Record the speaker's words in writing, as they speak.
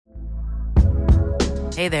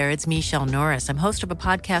Hey there, it's Michelle Norris. I'm host of a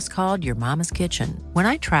podcast called Your Mama's Kitchen. When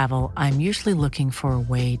I travel, I'm usually looking for a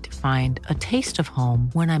way to find a taste of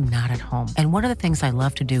home when I'm not at home. And one of the things I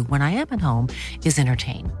love to do when I am at home is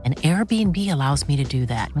entertain. And Airbnb allows me to do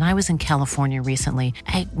that. When I was in California recently,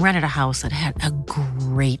 I rented a house that had a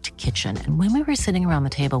great kitchen. And when we were sitting around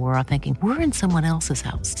the table, we were all thinking, we're in someone else's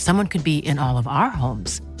house. Someone could be in all of our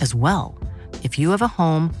homes as well. If you have a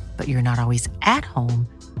home, but you're not always at home,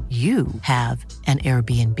 you have an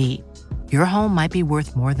Airbnb. Your home might be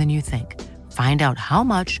worth more than you think. Find out how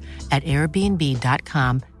much at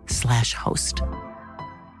airbnb.com/host.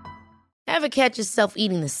 Ever catch yourself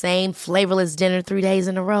eating the same flavorless dinner 3 days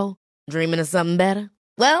in a row? Dreaming of something better?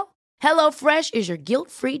 Well, HelloFresh is your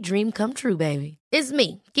guilt-free dream come true, baby. It's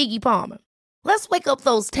me, Keke Palmer. Let's wake up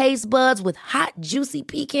those taste buds with hot, juicy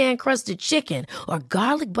pecan-crusted chicken or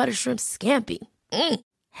garlic butter shrimp scampi.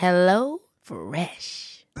 Hello Fresh.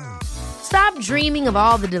 Stop dreaming of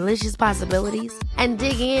all the delicious possibilities and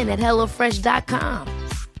dig in at HelloFresh.com.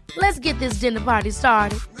 Let's get this dinner party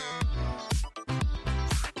started.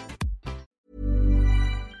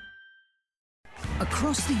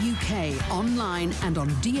 Across the UK, online and on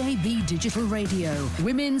DAB Digital Radio.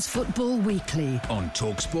 Women's Football Weekly. On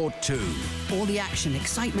TalkSport 2. All the action,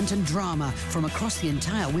 excitement and drama from across the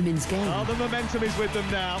entire women's game. Oh, the momentum is with them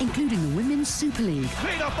now. Including the Women's Super League.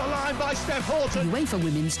 Clean off the line by Steph Horton. UEFA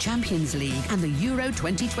Women's Champions League and the Euro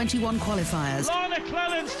 2021 qualifiers. Lana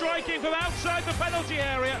Cleland striking from outside the penalty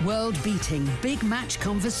area. World-beating big match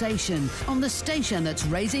conversation on the station that's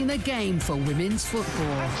raising the game for women's football.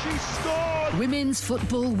 And she scored. Women's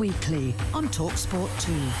Football Weekly on TalkSport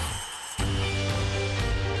 2.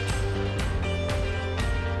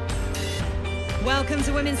 Welcome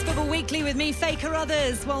to Women's Football Weekly with me, Faye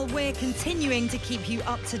Carruthers. While we're continuing to keep you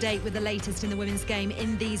up to date with the latest in the women's game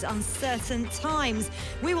in these uncertain times,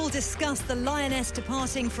 we will discuss the Lioness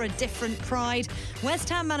departing for a different pride. West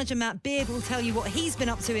Ham manager Matt Beard will tell you what he's been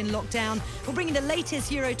up to in lockdown. We'll bring you the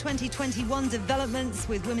latest Euro 2021 developments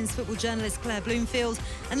with women's football journalist Claire Bloomfield.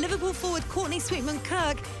 And Liverpool forward Courtney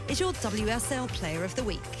Sweetman-Kirk is your WSL Player of the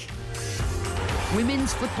Week.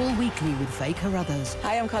 Women's Football Weekly with Faye Carruthers.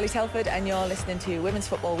 Hi, I'm Carly Telford and you're listening to Women's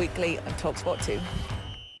Football Weekly on TalkSport 2.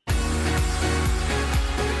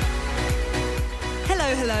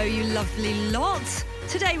 Hello, you lovely lot.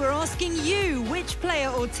 Today we're asking you, which player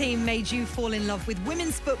or team made you fall in love with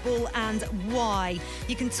women's football and why?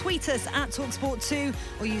 You can tweet us at TalkSport2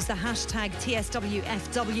 or use the hashtag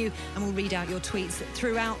TSWFW and we'll read out your tweets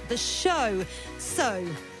throughout the show. So,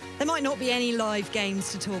 there might not be any live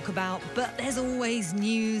games to talk about, but there's always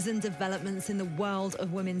news and developments in the world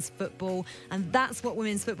of women's football. And that's what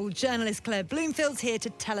women's football journalist Claire Bloomfield's here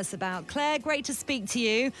to tell us about. Claire, great to speak to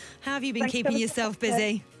you. How have you been keeping yourself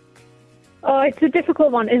busy? Oh, it's a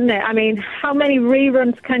difficult one, isn't it? I mean, how many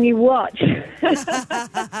reruns can you watch?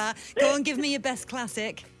 Go on, give me your best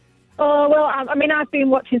classic. Oh, well, I mean, I've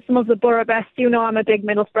been watching some of the Borough Best. You know, I'm a big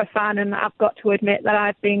Middlesbrough fan, and I've got to admit that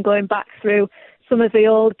I've been going back through some of the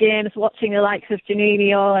old games, watching the likes of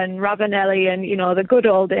Janino and Ravanelli and, you know, the good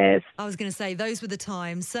old days. I was going to say, those were the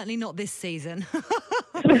times. Certainly not this season.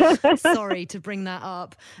 Sorry to bring that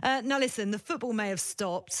up. Now, listen, the football may have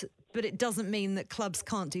stopped, but it doesn't mean that clubs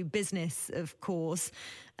can't do business, of course.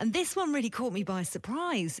 And this one really caught me by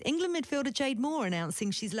surprise. England midfielder Jade Moore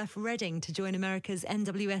announcing she's left Reading to join America's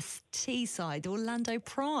NWST side, Orlando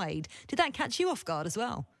Pride. Did that catch you off guard as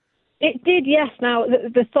well? It did, yes. Now,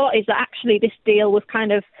 the thought is that actually this deal was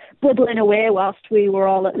kind of bubbling away whilst we were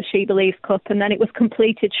all at the She Believes Cup, and then it was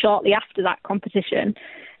completed shortly after that competition.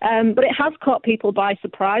 But it has caught people by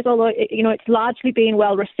surprise, although, it's largely been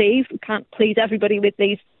well received. We can't please everybody with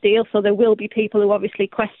these deals, so there will be people who obviously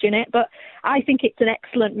question it. But I think it's an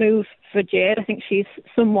excellent move for Jade. I think she's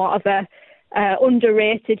somewhat of a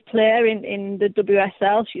underrated player in the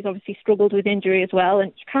WSL. She's obviously struggled with injury as well,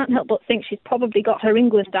 and you can't help but think she's probably got her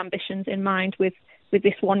England ambitions in mind with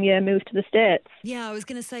this 1 year move to the States. Yeah, I was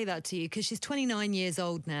going to say that to you because she's 29 years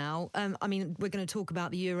old now. I mean, we're going to talk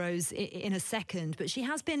about the Euros in a second, but she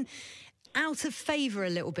has been out of favour a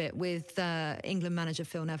little bit with England manager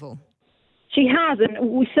Phil Neville. She has, and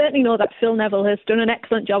we certainly know that Phil Neville has done an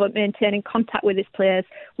excellent job at maintaining contact with his players,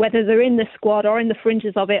 whether they're in the squad or in the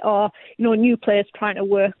fringes of it, or new players trying to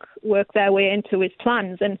work their way into his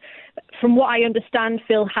plans. And from what I understand,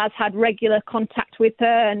 Phil has had regular contact with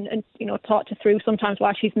her and talked her through sometimes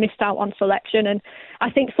why she's missed out on selection. And I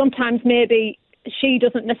think sometimes maybe she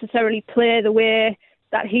doesn't necessarily play the way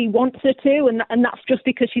that he wants her to, and that's just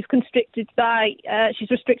because she's restricted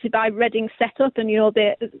by Reading's setup and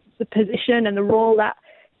the position and the role that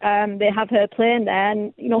they have her playing there.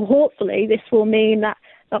 And hopefully this will mean that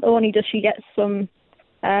not only does she get some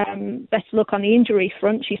Best luck on the injury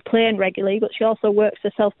front. She's playing regularly, but she also works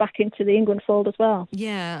herself back into the England fold as well.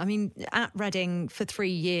 Yeah, I mean, at Reading for 3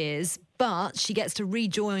 years, but she gets to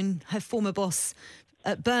rejoin her former boss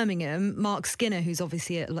at Birmingham, Mark Skinner, who's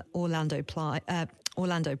obviously at Orlando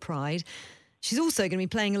Pride. She's also going to be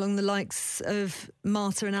playing along the likes of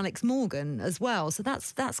Marta and Alex Morgan as well. So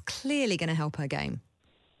that's clearly going to help her game.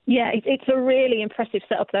 Yeah, it's a really impressive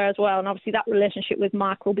setup there as well. And obviously that relationship with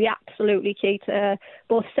Mark will be absolutely key to her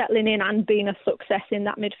both settling in and being a success in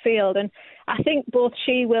that midfield. And I think both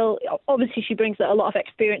she will, obviously she brings a lot of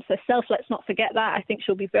experience herself, let's not forget that. I think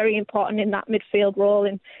she'll be very important in that midfield role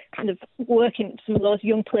and kind of working some of those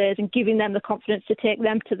young players and giving them the confidence to take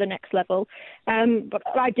them to the next level. But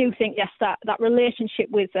I do think, yes, that relationship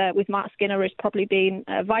with Mark Skinner has probably been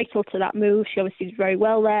vital to that move. She obviously did very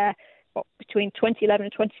well there. Between 2011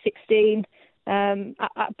 and 2016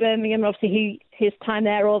 at Birmingham. Obviously, his time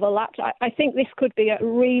there overlapped. I think this could be a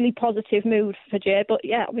really positive move for Jay, but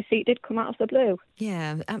yeah, obviously it did come out of the blue.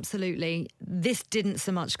 Yeah, absolutely. This didn't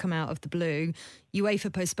so much come out of the blue.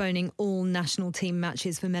 UEFA postponing all national team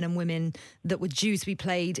matches for men and women that were due to be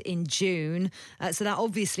played in June. So that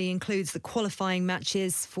obviously includes the qualifying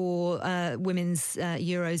matches for women's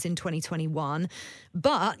Euros in 2021.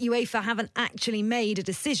 But UEFA haven't actually made a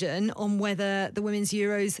decision on whether the women's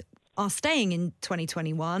Euros are staying in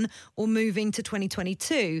 2021 or moving to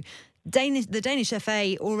 2022. The Danish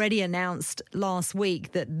FA already announced last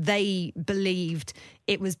week that they believed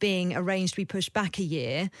it was being arranged to be pushed back a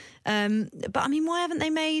year. But, I mean, why haven't they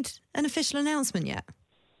made an official announcement yet?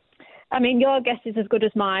 I mean, your guess is as good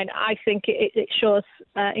as mine. I think it shows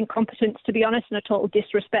incompetence, to be honest, and a total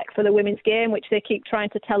disrespect for the women's game, which they keep trying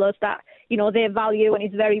to tell us that, you know, they value and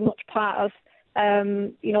is very much part of,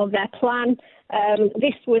 their plan.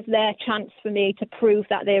 This was their chance for me to prove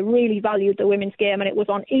that they really valued the women's game, and it was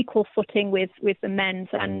on equal footing with the men's.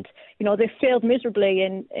 And, you know, they failed miserably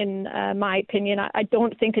in my opinion. I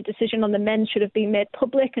don't think a decision on the men should have been made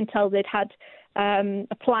public until they'd had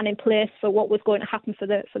a plan in place for what was going to happen for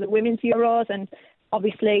the women's Euros. And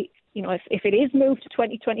obviously, you know, if it is moved to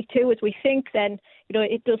 2022 as we think, then, you know,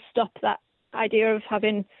 it does stop that idea of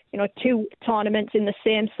having, you know, two tournaments in the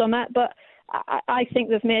same summer. But I think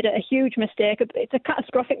they've made a huge mistake. It's a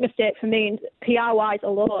catastrophic mistake for me, PR-wise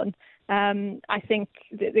alone. I think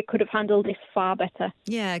they could have handled this far better.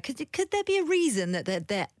 Yeah, could there be a reason that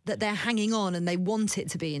they're hanging on and they want it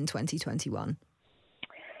to be in 2021?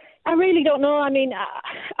 I really don't know. I mean,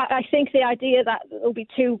 I think the idea that there'll be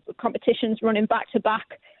two competitions running back to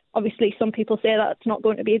back, obviously some people say that's not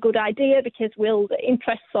going to be a good idea because will the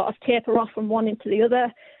interest sort of taper off from one into the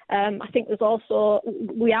other. I think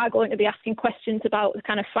we are going to be asking questions about the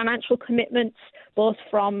kind of financial commitments, both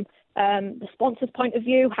from the sponsor's point of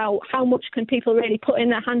view, how much can people really put in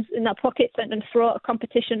their hands, in their pockets and throw a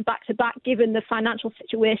competition back to back, given the financial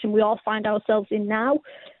situation we all find ourselves in now.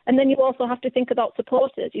 And then you also have to think about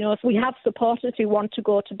supporters. You know, if we have supporters who want to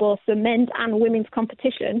go to both the men's and women's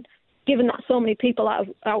competition, given that so many people are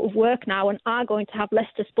out of work now and are going to have less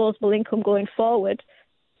disposable income going forward,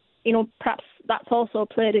 you know, perhaps that's also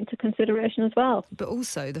played into consideration as well. But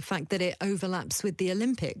also the fact that it overlaps with the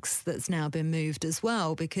Olympics that's now been moved as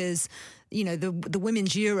well, because, you know, the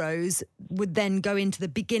women's Euros would then go into the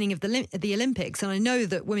beginning of the Olympics. And I know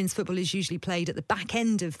that women's football is usually played at the back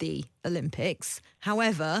end of the Olympics.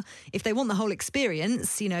 However, if they want the whole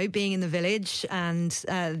experience, you know, being in the village and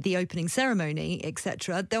the opening ceremony,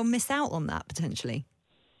 etc., they'll miss out on that potentially.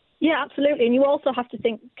 Yeah, absolutely. And you also have to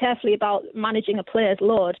think carefully about managing a player's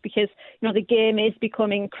load because, you know, the game is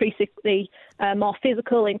becoming increasingly more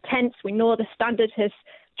physical, intense. We know the standard has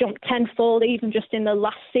jumped tenfold even just in the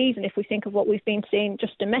last season if we think of what we've been seeing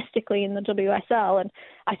just domestically in the WSL. And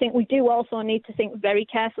I think we do also need to think very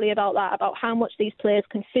carefully about that, about how much these players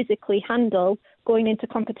can physically handle going into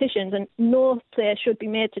competitions. And no player should be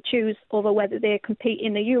made to choose over whether they compete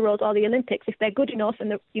in the Euros or the Olympics. If they're good enough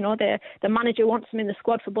and the manager wants them in the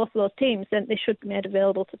squad for both of those teams, then they should be made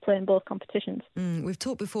available to play in both competitions. We've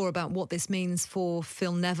talked before about what this means for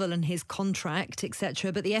Phil Neville and his contract,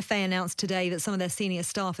 etc. But the FA announced today that some of their senior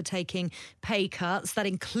staff are taking pay cuts. That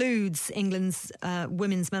includes England's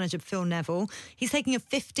women's manager, Phil Neville. He's taking a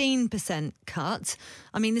 15% cut.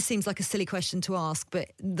 I mean, this seems like a silly question to ask, but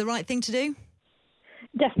the right thing to do?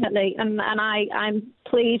 Definitely, and I'm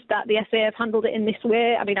pleased that the FA have handled it in this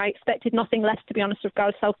way. I mean, I expected nothing less, to be honest, of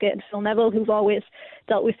Gareth Southgate and Phil Neville, who've always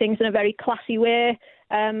dealt with things in a very classy way,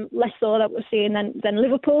 less so that we're seeing than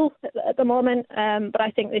Liverpool at the moment. But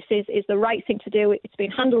I think this is the right thing to do. It's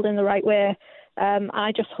been handled in the right way.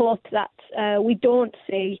 I just hope that we don't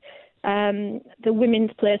see the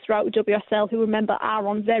women's players throughout the WSL, who remember are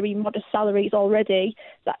on very modest salaries already,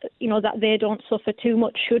 that they don't suffer too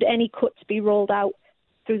much should any cuts be rolled out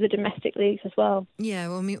through the domestic leagues as well. Yeah,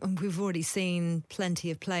 well, I mean, we've already seen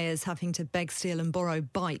plenty of players having to beg, steal and borrow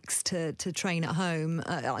bikes to train at home.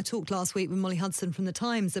 I talked last week with Molly Hudson from The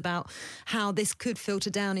Times about how this could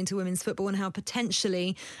filter down into women's football and how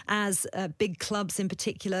potentially, as big clubs in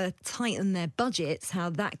particular tighten their budgets,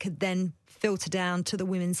 how that could then filter down to the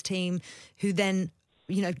women's team who then,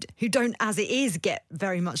 who don't, as it is, get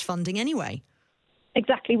very much funding anyway.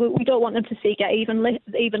 Exactly. We don't want them to get even less.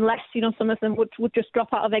 Some of them would just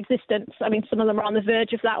drop out of existence. I mean, some of them are on the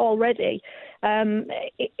verge of that already.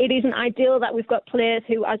 It isn't ideal that we've got players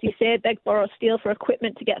who, as you say, beg, borrow, steal for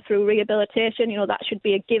equipment to get through rehabilitation. That should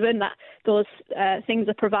be a given, that those things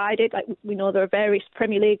are provided. Like, we know there are various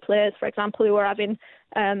Premier League players, for example, who are having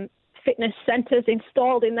fitness centres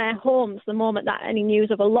installed in their homes the moment that any news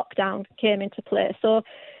of a lockdown came into play. So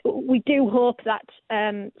we do hope that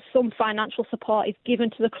some financial support is given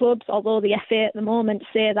to the clubs, although the FA at the moment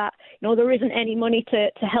say that there isn't any money to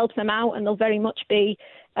help them out, and they'll very much be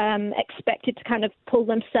expected to kind of pull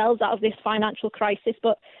themselves out of this financial crisis.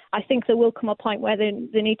 But I think there will come a point where they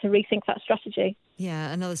need to rethink that strategy.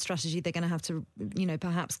 Yeah, another strategy they're going to have to,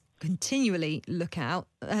 perhaps continually look out.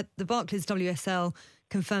 The Barclays WSL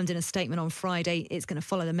confirmed in a statement on Friday it's going to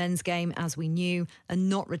follow the men's game as we knew and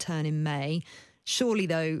not return in May. Surely,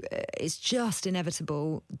 though, it's just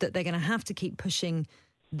inevitable that they're going to have to keep pushing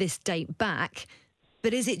this date back.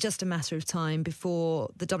 But is it just a matter of time before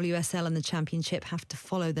the WSL and the Championship have to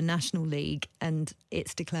follow the National League and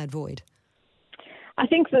it's declared void? I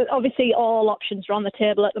think that obviously all options are on the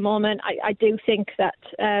table at the moment. I do think that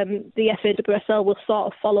the FAWSL will sort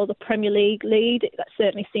of follow the Premier League lead. That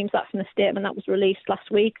certainly seems that from the statement that was released last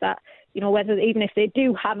week, that whether even if they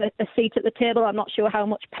do have a seat at the table, I'm not sure how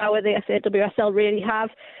much power the FAWSL really have.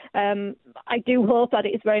 I do hope that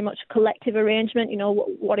it is very much a collective arrangement.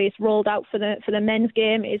 What is rolled out for the men's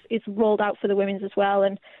game is rolled out for the women's as well.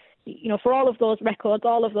 And for all of those records,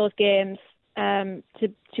 all of those games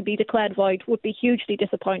to be declared void would be hugely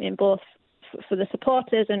disappointing, both for the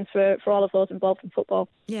supporters and for all of those involved in football.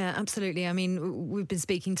 Yeah, absolutely. I mean, we've been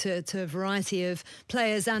speaking to a variety of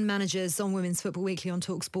players and managers on Women's Football Weekly on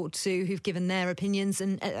TalkSport 2 who've given their opinions,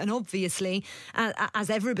 and obviously, as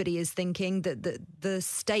everybody is thinking, that the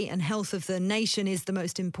state and health of the nation is the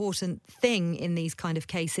most important thing in these kind of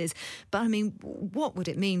cases. But I mean, what would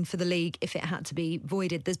it mean for the league if it had to be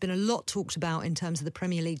voided? There's been a lot talked about in terms of the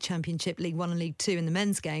Premier League, Championship, League One and League Two in the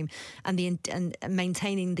men's game, and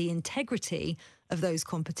maintaining the integrity of those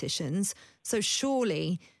competitions. So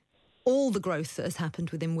surely all the growth that has happened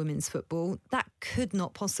within women's football, that could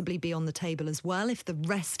not possibly be on the table as well if the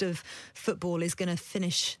rest of football is going to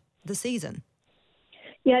finish the season.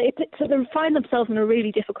 Yeah, so they find themselves in a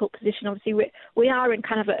really difficult position. Obviously, we are in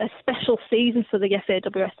kind of a special season for the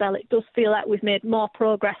FAWSL. It does feel like we've made more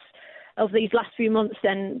progress of these last few months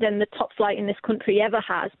than the top flight in this country ever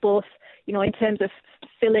has, both in terms of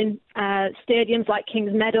filling stadiums like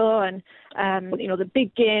Kings Meadow and the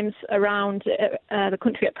big games around the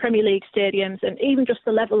country at Premier League stadiums, and even just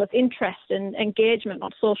the level of interest and engagement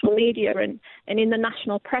on social media and in the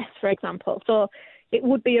national press, for example. So it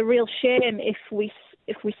would be a real shame if we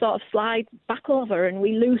sort of slide back over and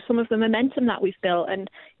we lose some of the momentum that we've built, and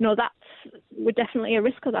we're definitely a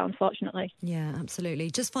risk of that, unfortunately. Yeah, absolutely.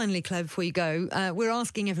 Just finally, Claire, before you go, we're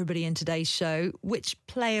asking everybody in today's show, which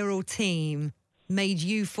player or team made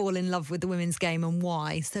you fall in love with the women's game and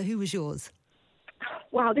why? So who was yours?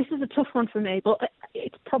 Wow, this is a tough one for me, but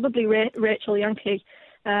it's probably Rachel Yankee.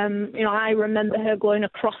 I remember her going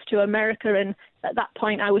across to America, and at that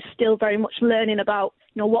point I was still very much learning about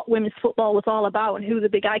what women's football was all about and who the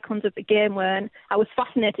big icons of the game were. And I was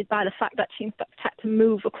fascinated by the fact that she in fact had to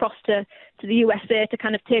move across to the USA to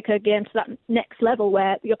kind of take her game to that next level,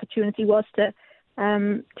 where the opportunity was to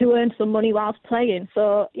earn some money whilst playing.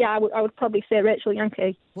 So, yeah, I would probably say Rachel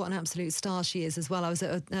Yankee. What an absolute star she is as well. I was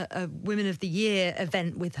at a Women of the Year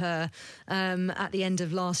event with her at the end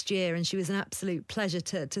of last year, and she was an absolute pleasure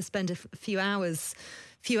to spend a few hours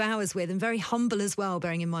with, and very humble as well,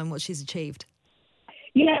 bearing in mind what she's achieved.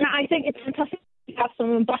 Yeah, and I think it's fantastic to have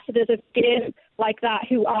some ambassadors of game like that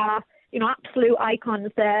who are, absolute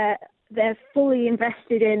icons. They're fully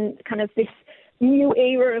invested in kind of this new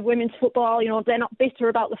era of women's football. They're not bitter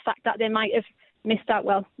about the fact that they might have missed out.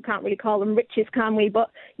 Well, we can't really call them riches, can we? But,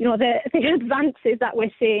 the advances that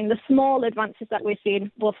we're seeing, the small advances that we're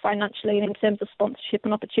seeing, both financially and in terms of sponsorship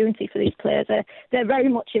and opportunity for these players, they're very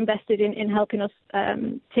much invested in helping us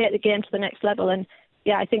take the game to the next level. And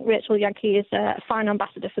yeah, I think Rachel Yankee is a fine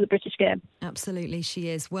ambassador for the British game. Absolutely, she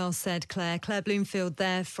is. Well said, Claire. Claire Bloomfield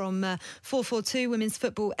there from 442, Women's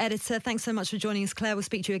Football Editor. Thanks so much for joining us, Claire. We'll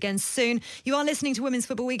speak to you again soon. You are listening to Women's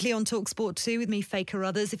Football Weekly on TalkSport 2 with me, Faye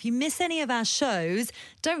Carruthers. If you miss any of our shows,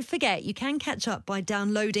 don't forget you can catch up by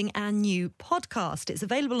downloading our new podcast. It's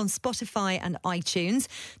available on Spotify and iTunes.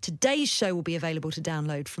 Today's show will be available to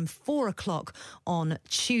download from 4 o'clock on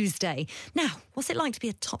Tuesday. Now, what's it like to be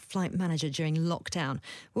a top flight manager during lockdown?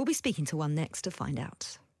 We'll be speaking to one next to find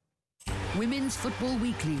out. Women's Football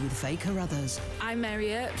Weekly with Faye Carruthers. I'm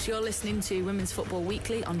Mary Earps. You're listening to Women's Football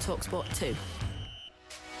Weekly on TalkSport 2.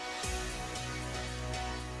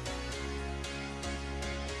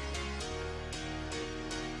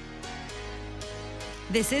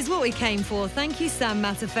 This is what we came for. Thank you, Sam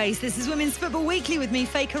Matterface. This is Women's Football Weekly with me,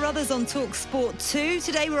 Faye Carruthers, on TalkSport 2.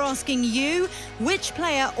 Today we're asking you, which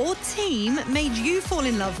player or team made you fall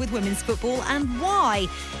in love with women's football and why?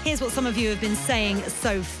 Here's what some of you have been saying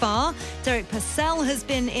so far. Derek Purcell has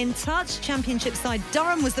been in touch. Championship side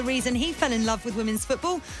Durham was the reason he fell in love with women's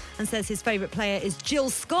football and says his favourite player is Jill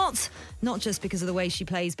Scott. Not just because of the way she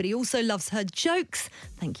plays, but he also loves her jokes.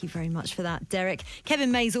 Thank you very much for that, Derek.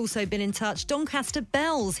 Kevin May's also been in touch. Doncaster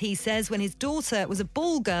Bells, he says, when his daughter was a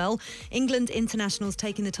ball girl, England internationals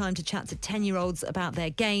taking the time to chat to 10-year-olds about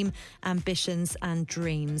their game, ambitions and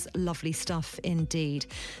dreams. Lovely stuff indeed.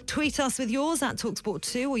 Tweet us with yours at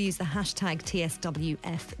TalkSport2 or use the hashtag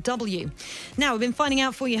TSWFW. Now, we've been finding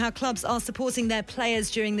out for you how clubs are supporting their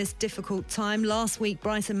players during this difficult time. Last week,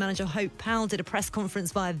 Brighton manager Hope Powell did a press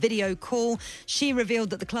conference via video call. She revealed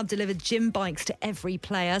that the club delivered gym bikes to every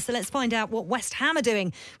player. So let's find out what West Ham are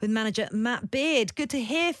doing with manager Matt Beard. Good to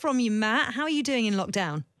hear from you, Matt. How are you doing in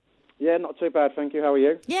lockdown? Yeah, not too bad, thank you. How are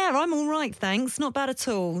you? Yeah, I'm all right, thanks. Not bad at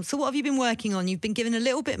all. So what have you been working on? You've been given a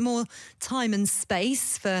little bit more time and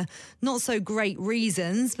space for not so great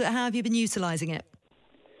reasons, but how have you been utilising it?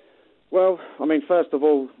 Well, I mean, first of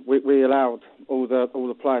all, we allowed all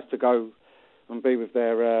the players to go and be with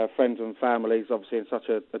their friends and families, obviously in such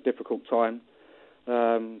a difficult time.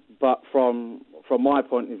 But from my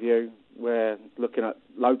point of view, we're looking at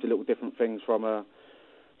loads of little different things from a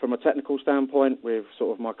technical standpoint with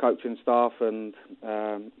sort of my coaching staff and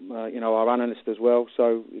our analyst as well.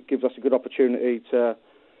 So it gives us a good opportunity to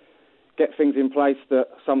get things in place that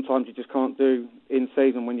sometimes you just can't do in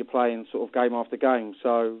season when you're playing sort of game after game.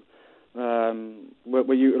 So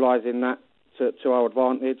we're utilising that to our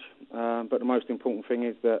advantage, but the most important thing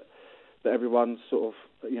is that everyone's sort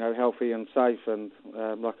of healthy and safe. And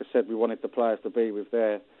like I said, we wanted the players to be with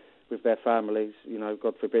their families.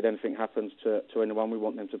 God forbid anything happens to anyone, we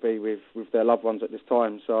want them to be with their loved ones at this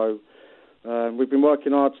time. So we've been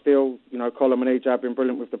working hard still. Colin and EJ have been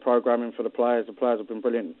brilliant with the programming for the players. The players have been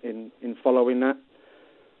brilliant in following that.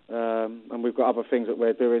 And we've got other things that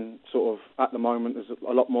we're doing sort of at the moment. There's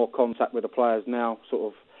a lot more contact with the players now,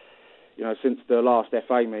 sort of, since the last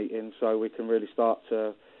FA meeting, so we can really start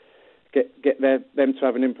to get them to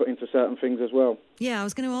have an input into certain things as well. Yeah, I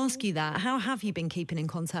was going to ask you that. How have you been keeping in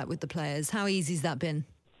contact with the players? How easy has that been?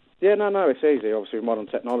 Yeah, no, it's easy. Obviously, with modern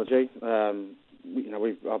technology,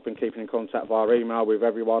 I've been keeping in contact via email with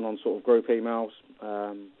everyone on sort of group emails.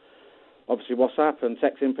 Obviously, WhatsApp and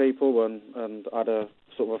texting people, and I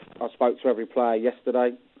spoke to every player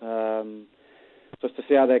yesterday. Just to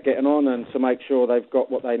see how they're getting on and to make sure they've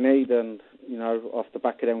got what they need. And, off the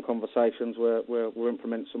back of them conversations, we'll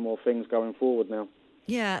implement some more things going forward now.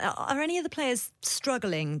 Yeah. Are any of the players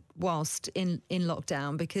struggling whilst in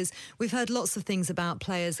lockdown? Because we've heard lots of things about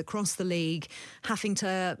players across the league having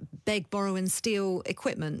to beg, borrow and steal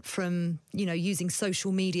equipment from, using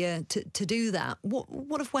social media to do that.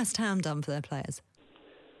 What have West Ham done for their players?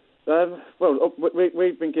 Well,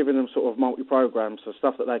 we've been giving them sort of multi-programs, so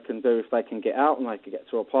stuff that they can do if they can get out and they can get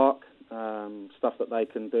to a park, stuff that they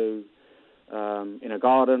can do in a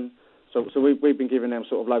garden. So we've been giving them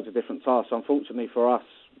sort of loads of different tasks. Unfortunately for us,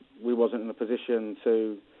 we wasn't in a position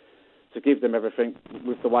to give them everything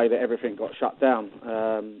with the way that everything got shut down.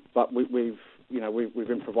 But we've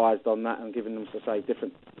improvised on that and given them,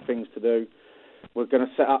 different things to do. We're going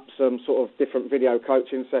to set up some sort of different video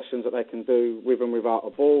coaching sessions that they can do with and without a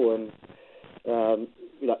ball, and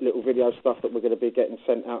little video stuff that we're going to be getting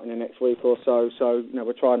sent out in the next week or so. So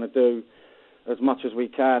we're trying to do as much as we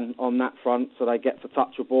can on that front, so they get to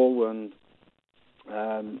touch a ball and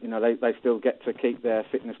they still get to keep their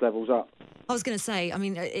fitness levels up. I was going to say, I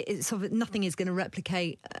mean, nothing is going to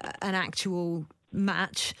replicate an actual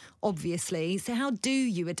match, obviously. So how do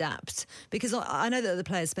you adapt? Because I know that the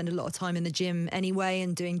players spend a lot of time in the gym anyway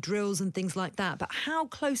and doing drills and things like that, but how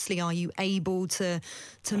closely are you able to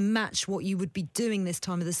match what you would be doing this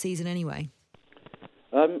time of the season anyway?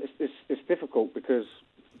 It's difficult because,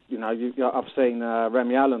 I've seen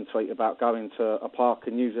Remy Allen tweet about going to a park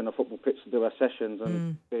and using a football pitch to do her sessions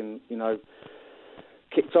and been,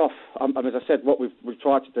 kicked off. As I said, what we've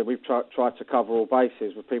tried to do, we've tried to cover all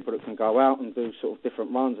bases with people that can go out and do sort of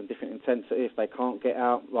different runs and different intensity. If they can't get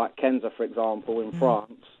out, like Kenza, for example, in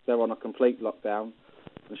France, they're on a complete lockdown,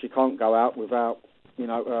 and she can't go out without,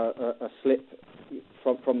 a slip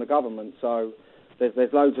from the government. So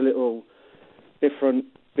there's loads of little different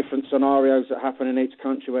scenarios that happen in each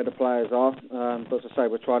country where the players are. But as I say,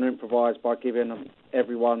 we're trying to improvise by giving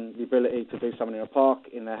everyone the ability to do something in a park,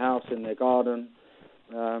 in their house, in their garden.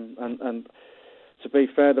 And to be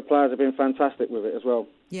fair, the players have been fantastic with it as well.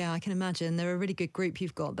 Yeah, I can imagine. They're a really good group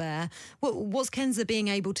you've got there. What's Kenza being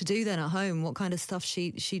able to do then at home? What kind of stuff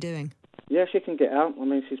she doing? Yeah, she can get out. I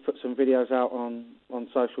mean, she's put some videos out on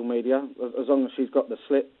social media. As long as she's got the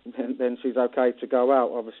slip, then she's okay to go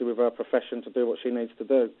out, obviously with her profession, to do what she needs to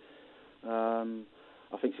do.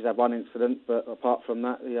 I think she's had one incident, but apart from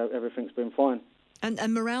that, everything's been fine.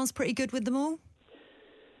 And morale's pretty good with them all?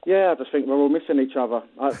 Yeah, I just think we're all missing each other.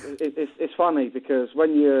 It's funny because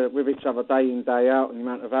when you're with each other day in, day out, and the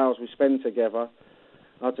amount of hours we spend together,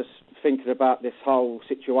 I just thinking about this whole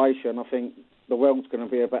situation, I think the world's going to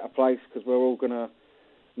be a better place because we're all going to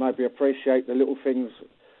maybe appreciate the little things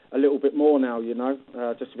a little bit more now,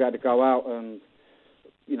 just to be able to go out and,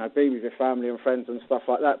 be with your family and friends and stuff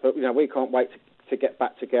like that. But, we can't wait to get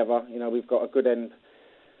back together. We've got a good end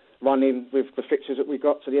running with the fixtures that we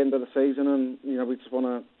got to the end of the season, and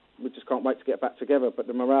we just can't wait to get back together. But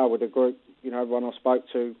the morale with the group, everyone I spoke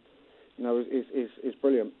to, is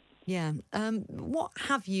brilliant. Yeah. What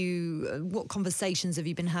conversations have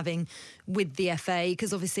you been having with the FA?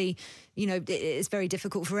 Because obviously, it's very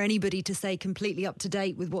difficult for anybody to stay completely up to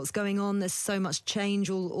date with what's going on. There's so much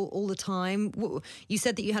change all the time. You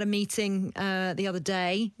said that you had a meeting the other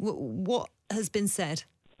day. What has been said?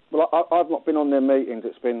 Well, I've not been on their meetings.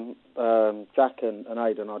 It's been Jack and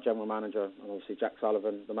Aidan, our general manager, and obviously Jack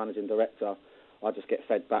Sullivan, the managing director. I just get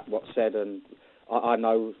fed back what's said, and I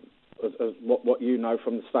know what you know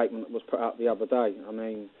from the statement that was put out the other day. I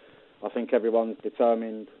mean, I think everyone's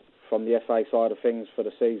determined from the FA side of things for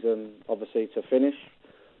the season, obviously, to finish.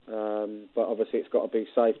 But obviously it's got to be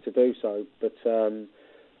safe to do so. But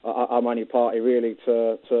I'm only party really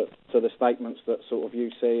to the statements that sort of you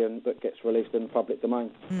see and that gets released in the public domain.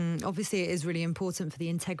 Obviously, it is really important for the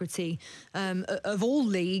integrity of all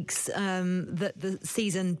leagues that the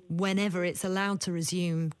season, whenever it's allowed to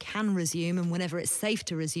resume, can resume, and whenever it's safe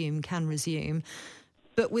to resume, can resume.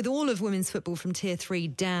 But with all of women's football from Tier 3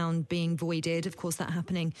 down being voided, of course that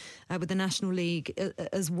happening with the National League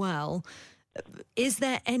as well, is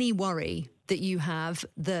there any worry that you have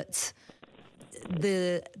that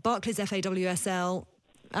the Barclays FAWSL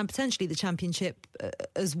and potentially the Championship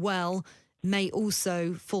as well may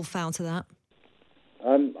also fall foul to that?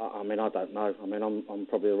 I mean, I don't know. I mean, I'm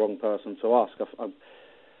probably the wrong person to ask.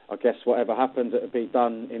 I guess whatever happens, it'll be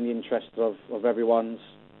done in the interest of everyone's,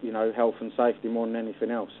 health and safety more than anything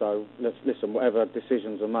else. So listen, whatever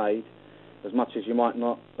decisions are made, as much as you might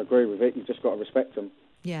not agree with it, you've just got to respect them.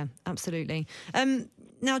 Yeah, absolutely.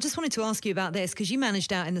 Now, I just wanted to ask you about this because you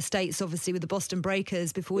managed out in the States, obviously, with the Boston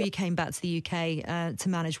Breakers before you came back to the UK to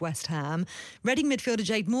manage West Ham. Reading midfielder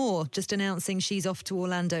Jade Moore just announcing she's off to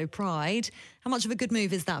Orlando Pride. How much of a good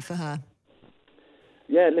move is that for her?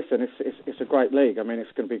 Yeah, listen, it's a great league. I mean,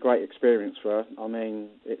 it's going to be a great experience for her. I mean,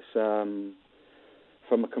 it's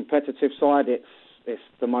from a competitive side, it's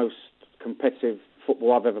the most competitive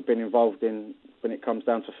football I've ever been involved in when it comes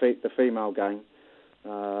down to the female game.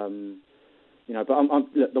 But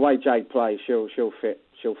look, the way Jade plays, she'll fit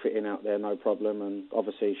in out there, no problem, and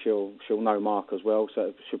obviously she'll know Mark as well, so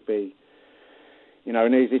it should be,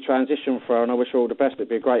 an easy transition for her. And I wish her all the best. It'd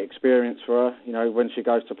be a great experience for her. When she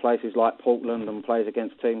goes to places like Portland and plays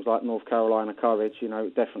against teams like North Carolina Courage,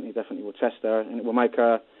 it definitely will test her, and it will make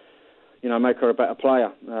her a better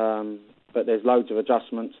player. But there's loads of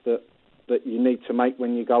adjustments that you need to make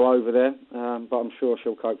when you go over there, but I'm sure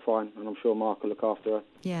she'll cope fine, and I'm sure Mark will look after her.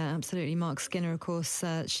 Yeah, absolutely. Mark Skinner, of course,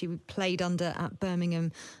 she played under at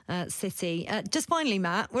Birmingham City. Just finally,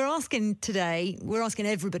 Matt, we're asking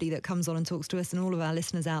everybody that comes on and talks to us and all of our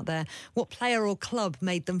listeners out there, what player or club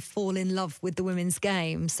made them fall in love with the women's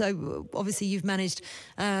game? So obviously you've managed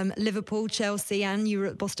Liverpool, Chelsea, and you were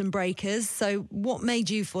at Boston Breakers. So what made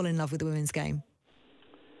you fall in love with the women's game?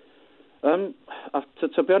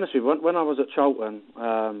 To be honest with you, when I was at Charlton,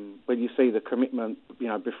 when you see the commitment,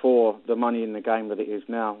 before the money in the game that it is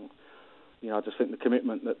now, I just think the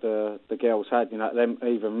commitment that the girls had, them,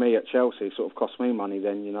 even me at Chelsea, sort of cost me money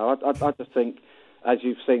then. I just think as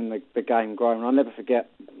you've seen the game growing. I'll never forget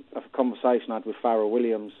a conversation I had with Farrell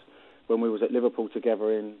Williams when we was at Liverpool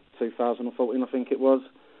together in 2014, I think it was,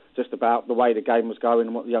 just about the way the game was going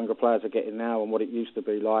and what the younger players are getting now and what it used to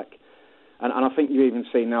be like. And I think you even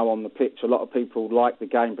see now on the pitch, a lot of people like the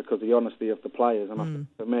game because of the honesty of the players. And I think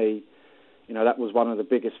for me, that was one of the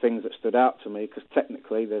biggest things that stood out to me, because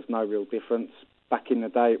technically there's no real difference. Back in the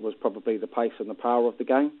day, it was probably the pace and the power of the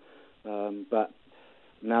game. But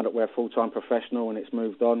now that we're full-time professional and it's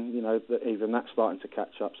moved on, even that's starting to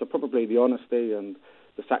catch up. So probably the honesty and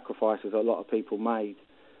the sacrifices a lot of people made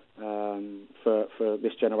for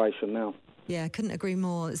this generation now. Yeah, I couldn't agree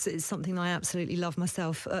more. It's something I absolutely love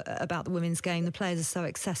myself about the women's game. The players are so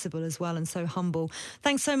accessible as well and so humble.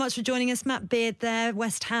 Thanks so much for joining us. Matt Beard there,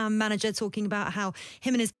 West Ham manager, talking about how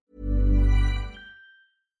him and his...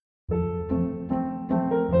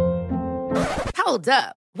 Hold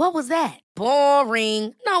up. What was that?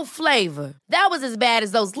 Boring. No flavor. That was as bad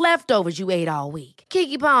as those leftovers you ate all week.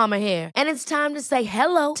 Keke Palmer here. And it's time to say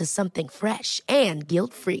hello to something fresh and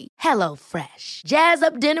guilt-free. Hello Fresh. Jazz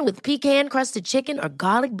up dinner with pecan-crusted chicken or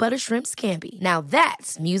garlic butter shrimp scampi. Now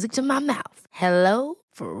that's music to my mouth. Hello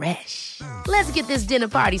Fresh. Let's get this dinner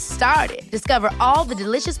party started. Discover all the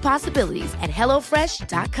delicious possibilities at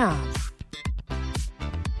HelloFresh.com.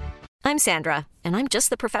 I'm Sandra, and I'm just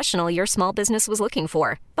the professional your small business was looking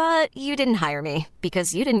for. But you didn't hire me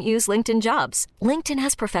because you didn't use LinkedIn Jobs. LinkedIn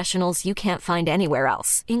has professionals you can't find anywhere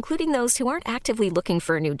else, including those who aren't actively looking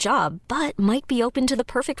for a new job, but might be open to the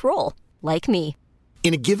perfect role, like me.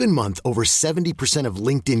 In a given month, over 70% of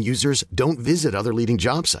LinkedIn users don't visit other leading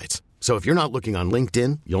job sites. So if you're not looking on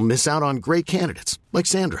LinkedIn, you'll miss out on great candidates, like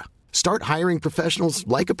Sandra. Start hiring professionals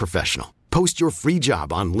like a professional. Post your free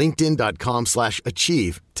job on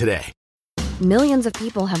linkedin.com/achieve today. Millions of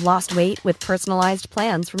people have lost weight with personalized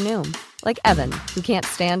plans from Noom. Like Evan, who can't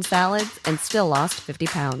stand salads and still lost 50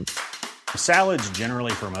 pounds. Salads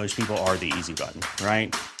generally for most people are the easy button,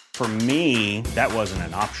 right? For me, that wasn't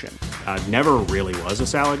an option. I never really was a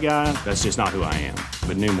salad guy. That's just not who I am.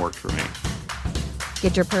 But Noom worked for me.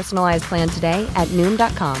 Get your personalized plan today at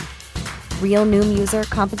Noom.com. Real Noom user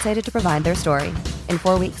compensated to provide their story. In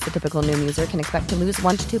 4 weeks, the typical Noom user can expect to lose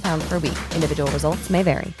 1 to 2 pounds per week. Individual results may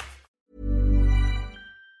vary.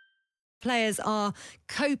 Players are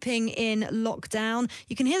coping in lockdown.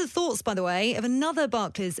 You can hear the thoughts, by the way, of another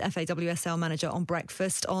Barclays FAWSL manager on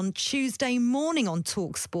Breakfast on Tuesday morning on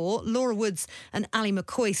TalkSport. Laura Woods and Ali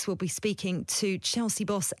McCoyce will be speaking to Chelsea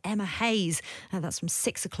boss Emma Hayes. That's from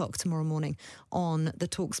 6 o'clock tomorrow morning on the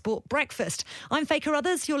TalkSport Breakfast. I'm Faye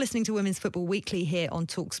Carruthers. You're listening to Women's Football Weekly here on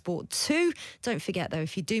TalkSport 2. Don't forget, though,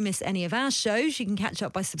 if you do miss any of our shows, you can catch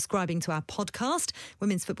up by subscribing to our podcast.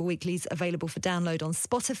 Women's Football Weekly is available for download on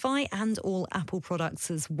Spotify and all Apple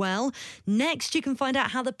products as well. Next, you can find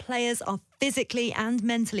out how the players are physically and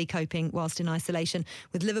mentally coping whilst in isolation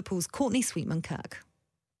with Liverpool's Courtney Sweetman-Kirk.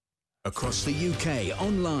 Across the UK,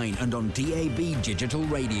 online and on DAB Digital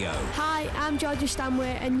Radio. Hi, I'm Georgia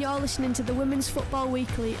Stanway and you're listening to the Women's Football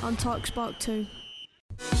Weekly on TalkSport 2.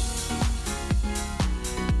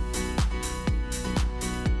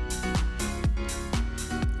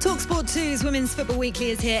 TalkSport 2's Women's Football Weekly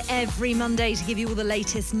is here every Monday to give you all the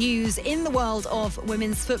latest news in the world of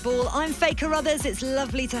women's football. I'm Faye Carruthers. It's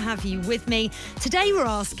lovely to have you with me. Today we're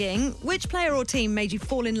asking, which player or team made you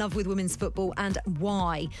fall in love with women's football and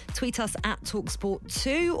why? Tweet us at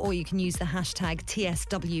TalkSport2 or you can use the hashtag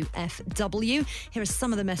TSWFW. Here are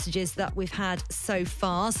some of the messages that we've had so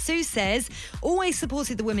far. Sue says, always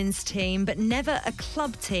supported the women's team but never a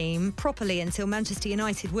club team properly until Manchester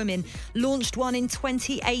United Women launched one in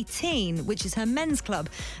 2018, which is her men's club.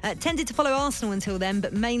 Tended to follow Arsenal until then,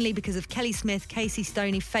 but mainly because of Kelly Smith, Casey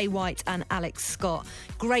Stoney, Faye White and Alex Scott.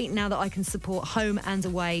 Great now that I can support home and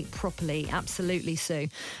away properly. Absolutely, Sue.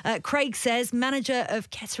 Craig says, manager of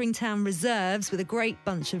Kettering Town Reserves with a great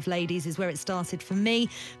bunch of ladies is where it started for me,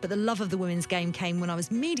 but the love of the women's game came when I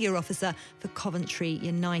was media officer for Coventry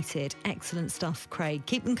United. Excellent stuff, Craig.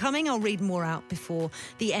 Keep them coming. I'll read more out before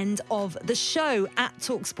the end of the show at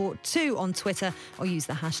TalkSport2 on Twitter or use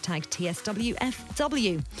the hashtag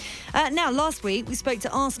TSWFW. Now, last week we spoke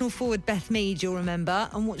to Arsenal forward Beth Mead, you'll remember,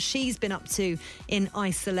 and what she's been up to in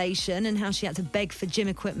isolation and how she had to beg for gym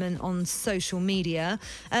equipment on social media.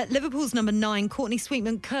 Liverpool's number 9, Courtney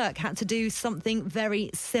Sweetman-Kirk, had to do something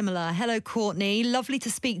very similar. Hello, Courtney. Lovely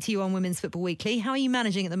to speak to you on Women's Football Weekly. How are you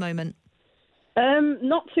managing at the moment?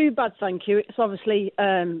 Not too bad, thank you. It's obviously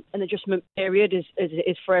an adjustment period, as it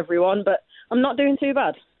is for everyone, but I'm not doing too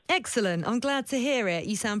bad. Excellent. I'm glad to hear it.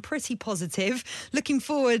 You sound pretty positive. Looking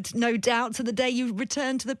forward, no doubt, to the day you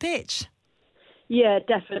return to the pitch. Yeah,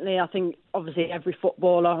 definitely. I think obviously every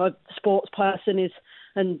footballer, a sports person is,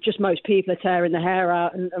 and just most people are tearing their hair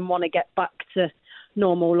out and want to get back to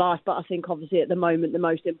normal life. But I think obviously at the moment the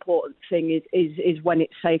most important thing is when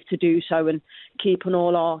it's safe to do so, and keeping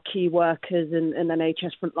all our key workers and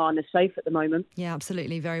NHS frontliners safe at the moment. Yeah,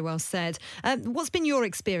 absolutely. Very well said. What's been your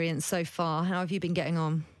experience so far? How have you been getting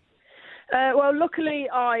on? Well, luckily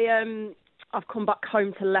I've come back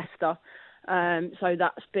home to Leicester. So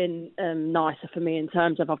that's been nicer for me in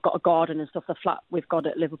terms of I've got a garden and stuff. The flat we've got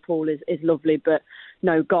at Liverpool is lovely, but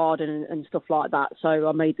no garden and stuff like that. So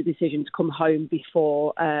I made the decision to come home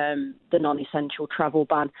before the non-essential travel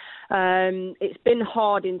ban. It's been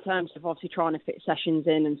hard in terms of obviously trying to fit sessions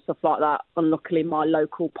in and stuff like that. Unluckily, my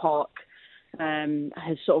local park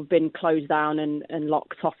has sort of been closed down and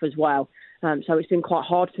locked off as well. So it's been quite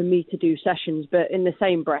hard for me to do sessions. But in the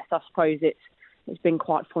same breath, I suppose it's been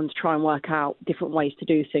quite fun to try and work out different ways to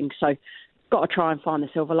do things. So got to try and find the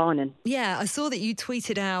silver lining. Yeah, I saw that you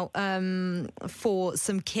tweeted out for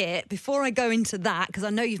some kit. Before I go into that, because I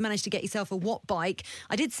know you've managed to get yourself a Watt bike,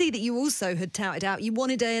 I did see that you also had touted out, you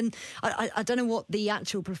wanted I don't know what the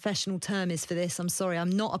actual professional term is for this. I'm sorry,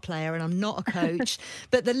 I'm not a player and I'm not a coach,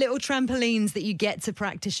 but the little trampolines that you get to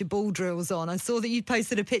practice your ball drills on. I saw that you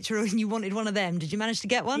posted a picture and you wanted one of them. Did you manage to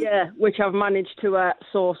get one? Yeah, which I've managed to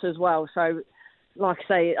source as well. So like I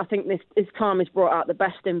say, I think this time has brought out the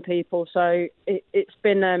best in people. So it's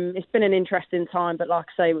been an interesting time. But like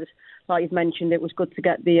I say, it was, like you've mentioned, it was good to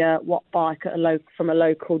get the Watt bike from a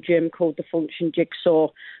local gym called the Function Jigsaw.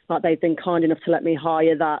 Like they've been kind enough to let me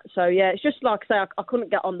hire that. So yeah, it's just like I say, I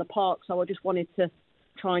couldn't get on the park, so I just wanted to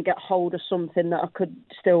try and get hold of something that I could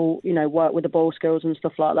still, work with the ball skills and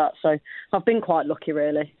stuff like that. So I've been quite lucky,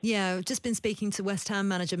 really. Yeah, I've just been speaking to West Ham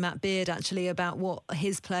manager Matt Beard, actually, about what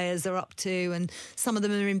his players are up to, and some of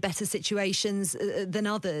them are in better situations than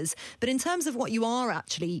others. But in terms of what you are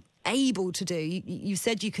actually able to do, you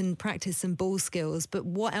said you can practice some ball skills, but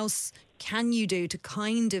what else can you do to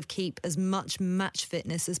kind of keep as much match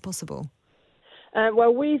fitness as possible?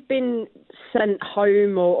 Well, we've been sent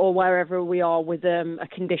home or wherever we are with a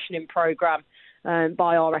conditioning programme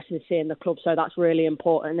by our S&C and the club, so that's really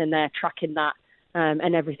important, and they're tracking that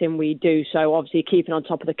and everything we do. So obviously keeping on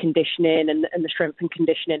top of the conditioning and the strength and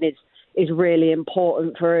conditioning is really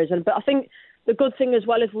important for us. But I think the good thing as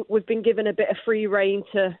well is we've been given a bit of free rein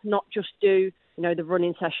to not just do the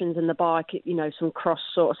running sessions and the bike, some cross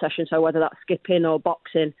sort of sessions, so whether that's skipping or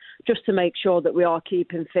boxing, just to make sure that we are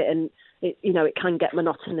keeping fit. And it can get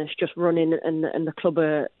monotonous just running, and the club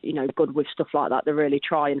are, good with stuff like that. They really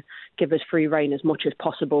try and give us free rein as much as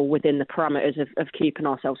possible within the parameters of keeping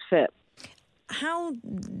ourselves fit. How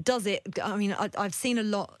does it, I mean, I've seen a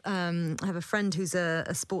lot, I have a friend who's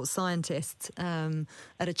a sports scientist at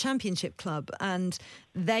a championship club, and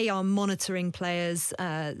they are monitoring players,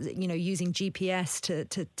 using GPS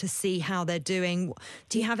to see how they're doing.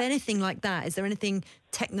 Do you have anything like that? Is there anything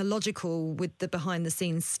technological with the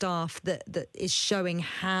behind-the-scenes staff that is showing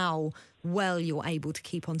how well you're able to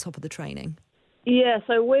keep on top of the training? Yeah,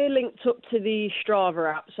 so we're linked up to the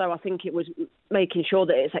Strava app, so I think it was making sure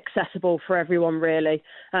that it's accessible for everyone, really.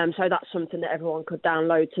 So that's something that everyone could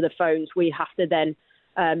download to the phones. We have to then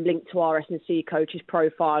link to our S&C coach's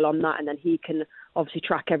profile on that, and then he can obviously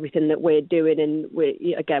track everything that we're doing. And we're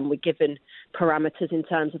given parameters in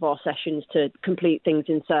terms of our sessions to complete things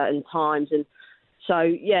in certain times. And so,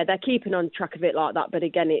 yeah, they're keeping on track of it like that. But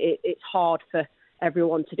again, it's hard for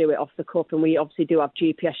everyone to do it off the cuff, and we obviously do have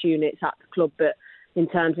GPS units at the club, but in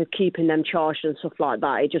terms of keeping them charged and stuff like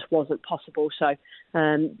that, it just wasn't possible. So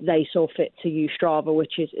they saw fit to use Strava,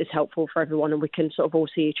 which is helpful for everyone, and we can sort of all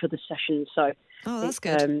see each other's sessions. So that's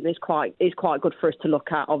good. It's quite good for us to look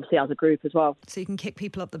at, obviously, as a group as well. So you can kick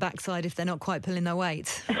people up the backside if they're not quite pulling their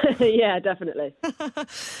weight. Yeah, definitely.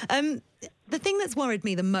 The thing that's worried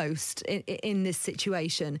me the most in this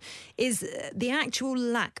situation is the actual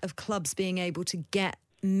lack of clubs being able to get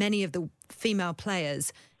many of the female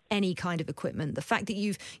players any kind of equipment. The fact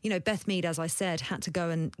that Beth Mead, as I said, had to go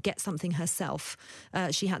and get something herself.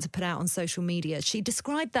 She had to put out on social media. She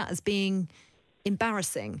described that as being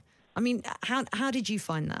embarrassing. I mean, how did you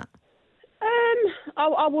find that?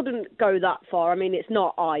 I wouldn't go that far. I mean, it's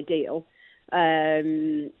not ideal.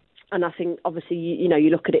 And I think, obviously, you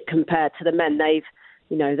look at it compared to the men.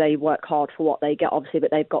 They work hard for what they get, obviously,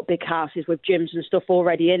 but they've got big houses with gyms and stuff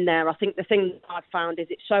already in there. I think the thing I've found is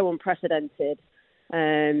it's so unprecedented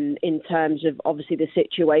in terms of, obviously, the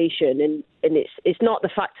situation. And it's not the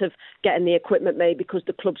fact of getting the equipment made because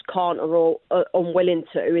the clubs can't or are unwilling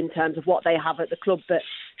to in terms of what they have at the club, but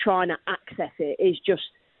trying to access it is just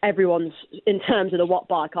everyone's, in terms of the Watt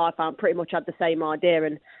bike, I found pretty much had the same idea,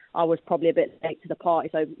 and I was probably a bit late to the party,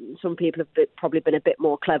 so some people have probably been a bit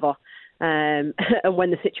more clever. And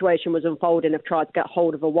when the situation was unfolding, I've tried to get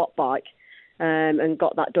hold of a Watt bike and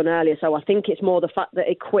got that done earlier. So I think it's more the fact that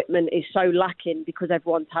equipment is so lacking because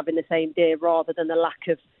everyone's having the same day rather than the lack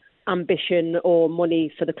of ambition or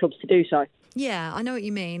money for the clubs to do so. Yeah, I know what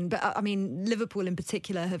you mean. But I mean, Liverpool in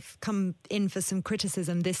particular have come in for some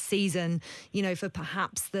criticism this season, you know, for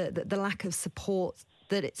perhaps the lack of support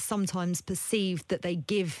that it's sometimes perceived that they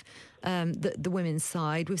give the women's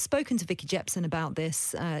side. We've spoken to Vicky Jepson about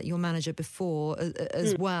this, your manager, before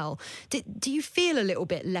as well. Do you feel a little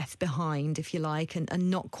bit left behind, if you like,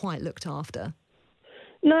 and not quite looked after?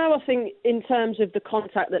 No, I think in terms of the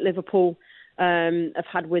contact that Liverpool have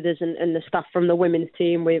had with us and the staff from the women's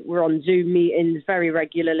team, we're on Zoom meetings very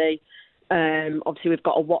regularly. Obviously, we've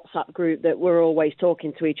got a WhatsApp group that we're always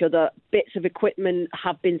talking to each other. Bits of equipment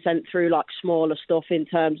have been sent through, like smaller stuff in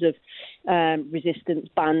terms of resistance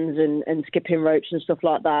bands and skipping ropes and stuff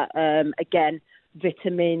like that. Again,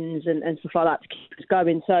 vitamins and stuff like that to keep us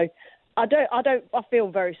going. So I feel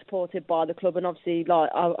very supported by the club, and obviously,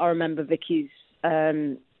 like I remember Vicky's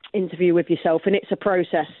interview with yourself, and it's a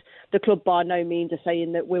process. The club by no means are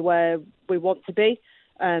saying that we're where we want to be.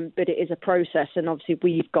 But it is a process, and obviously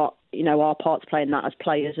we've got, you know, our parts playing that as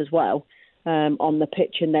players as well on the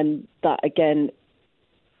pitch, and then that again,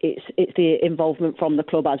 it's the involvement from the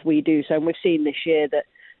club as we do. So, and we've seen this year that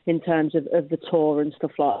in terms of the tour and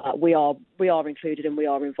stuff like that, we are included and we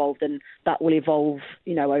are involved, and that will evolve,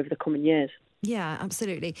 you know, over the coming years. Yeah,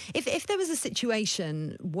 absolutely. If there was a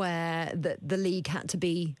situation where the league had to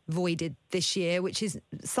be voided this year, which is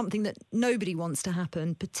something that nobody wants to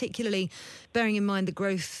happen, particularly bearing in mind the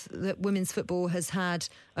growth that women's football has had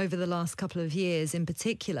over the last couple of years in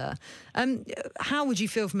particular, how would you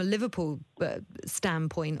feel from a Liverpool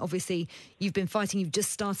standpoint? Obviously, you've been fighting, you've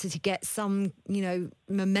just started to get some, you know,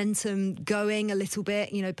 momentum going a little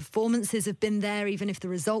bit. You know, performances have been there, even if the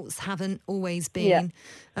results haven't always been.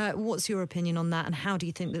 Yeah. What's your opinion on that, and how do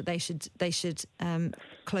you think that they should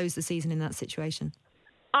close the season in that situation?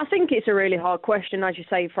 I think it's a really hard question, as you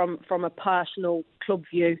say, from a personal club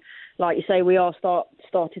view. Like you say, we are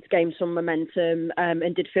started to gain some momentum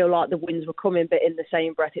and did feel like the wins were coming, but in the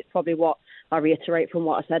same breath, it's probably what I reiterate from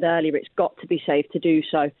what I said earlier. It's got to be safe to do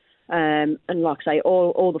so. And like I say,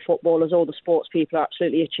 all the footballers, all the sports people are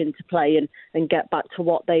absolutely itching to play and get back to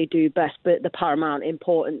what they do best. But the paramount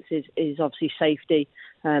importance is obviously safety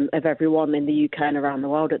of everyone in the UK and around the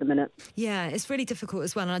world at the minute. Yeah, it's really difficult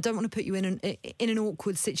as well, and I don't want to put you in an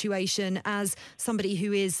awkward situation as somebody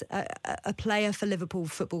who is a player for Liverpool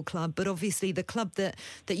Football Club, but obviously the club that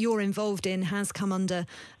you're involved in has come under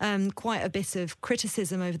quite a bit of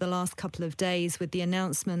criticism over the last couple of days with the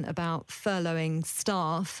announcement about furloughing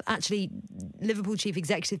staff. Actually, Liverpool Chief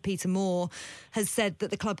Executive Peter Moore has said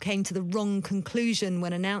that the club came to the wrong conclusion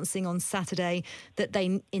when announcing on Saturday that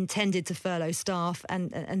they intended to furlough staff,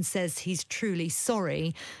 and says he's truly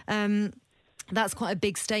sorry. That's quite a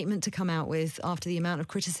big statement to come out with after the amount of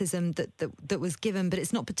criticism that was given, but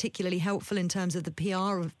it's not particularly helpful in terms of the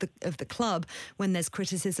PR of the club when there's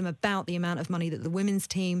criticism about the amount of money that the women's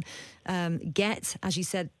team get. As you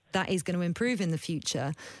said, that is going to improve in the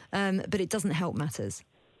future, but it doesn't help matters.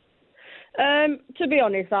 To be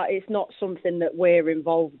honest, that is not something that we're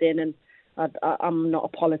involved in, and I'm not a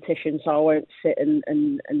politician, so I won't sit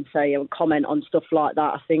and say or comment on stuff like that.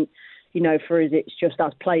 I think, you know, for us, it's just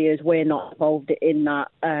as players, we're not involved in that.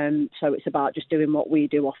 So it's about just doing what we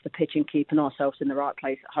do off the pitch and keeping ourselves in the right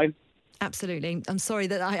place at home. Absolutely. I'm sorry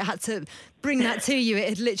that I had to bring that to you. It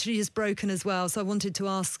had literally just broken as well. So I wanted to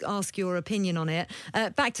ask your opinion on it.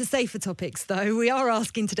 Back to safer topics, though. We are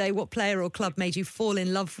asking today what player or club made you fall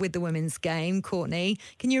in love with the women's game. Courtney,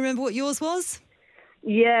 can you remember what yours was?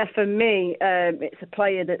 Yeah, for me, it's a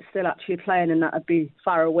player that's still actually playing, and that would be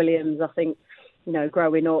Farrah Williams. I think, you know,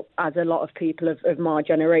 growing up, as a lot of people of my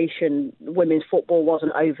generation, women's football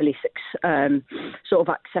wasn't overly sort of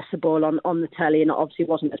accessible on the telly, and it obviously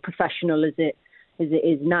wasn't as professional as it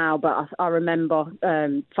is now. But I remember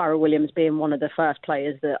Farrah Williams being one of the first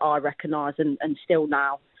players that I recognise and still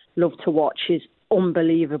now love to watch. She's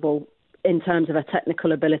unbelievable in terms of her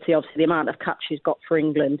technical ability, obviously the amount of caps she's got for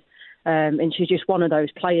England. And she's just one of those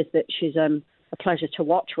players that she's a pleasure to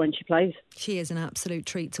watch when she plays. She is an absolute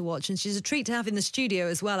treat to watch, and she's a treat to have in the studio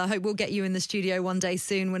as well. I hope we'll get you in the studio one day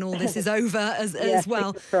soon when all this is over as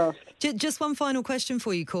well. Just one final question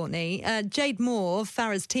for you, Courtney. Jade Moore,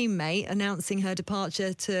 Farah's teammate, announcing her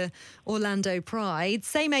departure to Orlando Pride.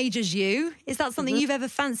 Same age as you. Is that something you've ever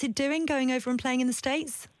fancied doing, going over and playing in the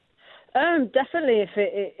States? Definitely,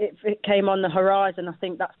 if it came on the horizon, I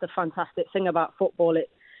think that's the fantastic thing about football.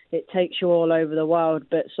 It takes you all over the world,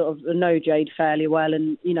 but sort of know Jade fairly well,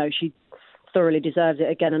 and she thoroughly deserves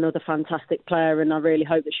it. Again, another fantastic player, and I really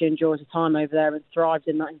hope that she enjoys her time over there and thrives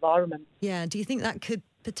in that environment. Yeah, do you think that could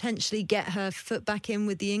potentially get her foot back in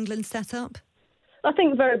with the England setup? I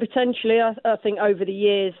think very potentially. I think over the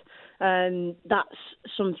years, that's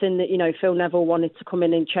something that Phil Neville wanted to come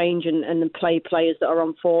in and change and play players that are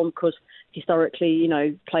on form, because historically,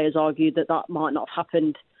 players argued that might not have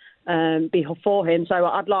happened before him. So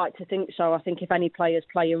I'd like to think so. I think if any player's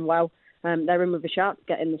playing well, they're in with a shout to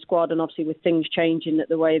get in the squad, and obviously with things changing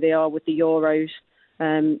the way they are with the Euros,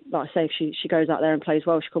 like I say, if she goes out there and plays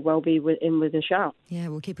well, she could well be in with a shout. Yeah,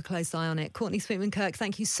 we'll keep a close eye on it. Courtney Sweetman-Kirk,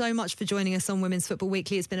 thank you so much for joining us on Women's Football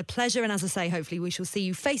Weekly. It's been a pleasure, and as I say, hopefully we shall see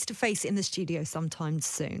you face-to-face in the studio sometime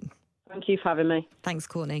soon. Thank you for having me. Thanks,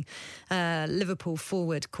 Courtney. Liverpool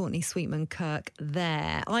forward Courtney Sweetman-Kirk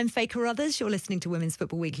there. I'm Faye Carruthers. You're listening to Women's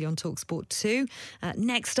Football Weekly on TalkSport 2.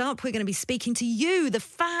 Next up, we're going to be speaking to you, the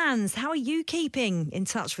fans. How are you keeping in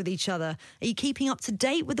touch with each other? Are you keeping up to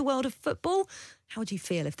date with the world of football? How would you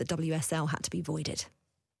feel if the WSL had to be voided?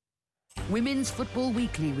 Women's Football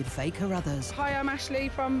Weekly with Faye Carruthers. Hi, I'm Ashley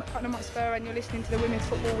from Tottenham Hotspur, and you're listening to the Women's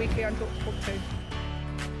Football Weekly on TalkSport 2.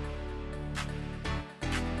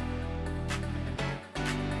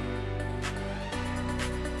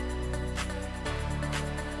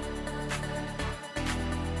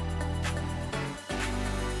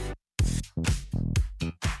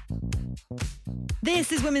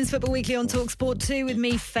 This is Women's Football Weekly on TalkSport 2 with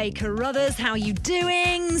me, Faye Carruthers. How are you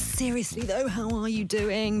doing? Seriously though, how are you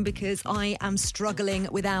doing? Because I am struggling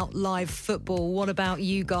without live football. What about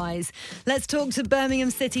you guys? Let's talk to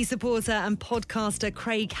Birmingham City supporter and podcaster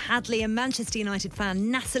Craig Hadley and Manchester United fan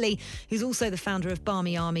Natalie, who's also the founder of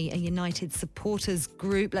Barmy Army, a United supporters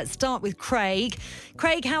group. Let's start with Craig.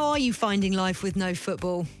 Craig, how are you finding life with no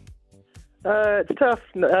football? It's tough,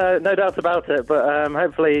 no doubt about it, but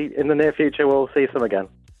hopefully in the near future we'll see some again.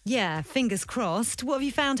 Yeah, fingers crossed. What have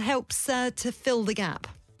you found helps to fill the gap?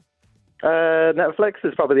 Netflix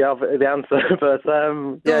is probably the answer, but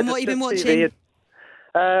what have you been watching?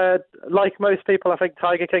 Like most people, I think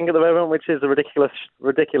Tiger King at the moment, which is a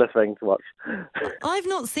ridiculous thing to watch. I've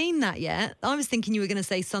not seen that yet. I was thinking you were going to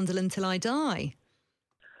say Sunderland Till I Die.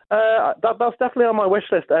 That's definitely on my wish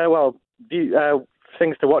list.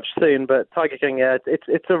 Things to watch soon, but Tiger King,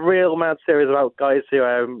 it's a real mad series about guys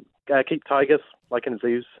who keep tigers, like in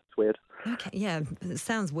zoos. It's weird. Okay, yeah, it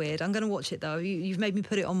sounds weird. I'm going to watch it, though. You've made me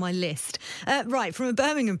put it on my list. Right, from a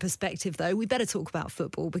Birmingham perspective, though, we better talk about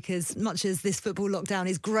football, because much as this football lockdown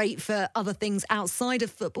is great for other things outside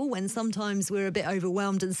of football, when sometimes we're a bit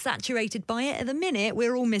overwhelmed and saturated by it, at the minute,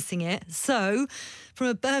 we're all missing it. So, from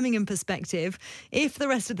a Birmingham perspective, if the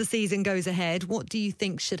rest of the season goes ahead, what do you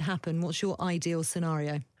think should happen? What's your ideal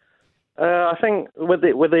scenario? I think with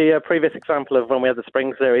the previous example of when we had the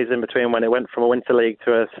spring series in between, when it went from a winter league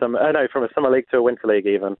to from a summer league to a winter league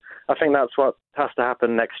even, I think that's what has to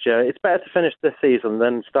happen next year. It's better to finish this season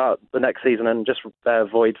than start the next season and just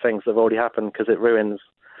void things that have already happened, because it ruins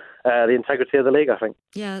the integrity of the league, I think.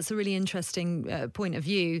 Yeah, that's a really interesting point of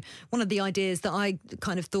view. One of the ideas that I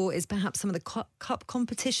kind of thought is perhaps some of the cup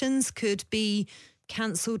competitions could be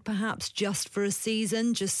cancelled, perhaps just for a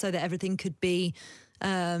season, just so that everything could be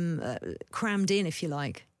crammed in, if you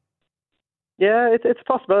like. Yeah, it's a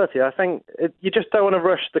possibility. I think you just don't want to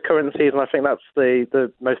rush the current season. I think that's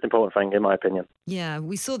the most important thing, in my opinion. Yeah,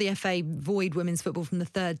 we saw the FA void women's football from the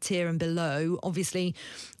third tier and below. Obviously,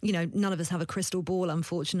 none of us have a crystal ball,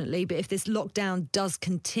 unfortunately, but if this lockdown does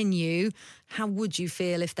continue, how would you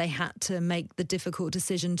feel if they had to make the difficult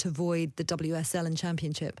decision to void the WSL and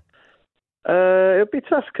Championship? It would be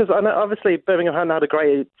tough, because obviously Birmingham hadn't had a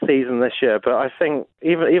great season this year, but I think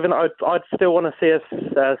even I'd still want to see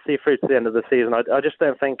us see through to the end of the season. I just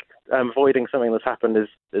don't think voiding something that's happened is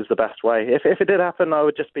the best way. If it did happen, I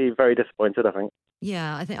would just be very disappointed, I think.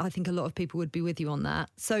 Yeah, I think a lot of people would be with you on that.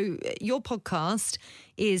 So your podcast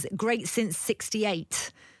is Great Since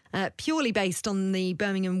 '68. Purely based on the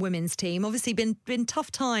Birmingham women's team. Obviously been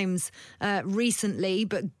tough times recently,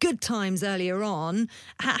 but good times earlier on.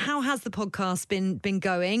 How has the podcast been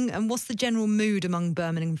going, and what's the general mood among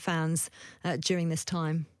Birmingham fans during this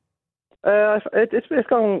time? It's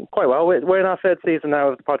gone quite well. We're in our third season now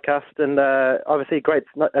of the podcast, and obviously Great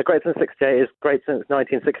Since '68 is great since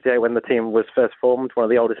 1968, when the team was first formed, one of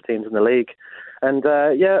the oldest teams in the league. And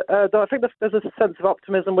I think there's a sense of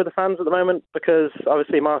optimism with the fans at the moment, because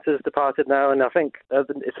obviously Marta's departed now, and I think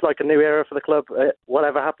it's like a new era for the club,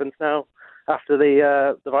 whatever happens now after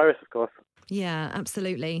the virus, of course. Yeah,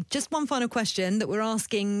 absolutely. Just one final question that we're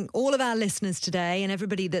asking all of our listeners today and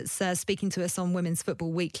everybody that's speaking to us on Women's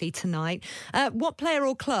Football Weekly tonight. What player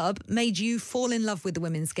or club made you fall in love with the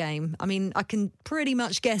women's game? I mean, I can pretty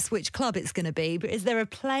much guess which club it's going to be, but is there a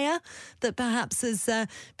player that perhaps has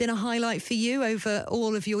been a highlight for you over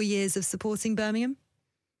all of your years of supporting Birmingham?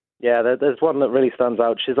 Yeah, there's one that really stands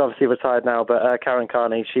out. She's obviously retired now, but Karen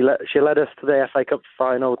Carney, she led us to the FA Cup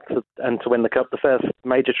final and to win the cup, the first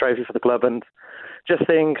major trophy for the club. And just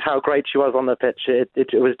seeing how great she was on the pitch, it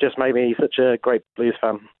was just made me such a great Blues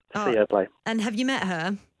fan to see her play. And have you met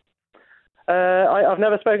her? I've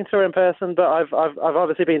never spoken to her in person, but I've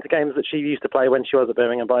obviously been to games that she used to play when she was at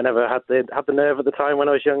Birmingham, but I never had the nerve at the time when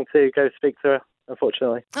I was young to go speak to her,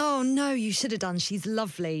 unfortunately. Oh no, you should have done. She's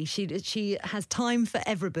lovely. She has time for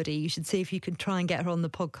everybody. You should see if you can try and get her on the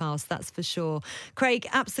podcast, that's for sure. Craig,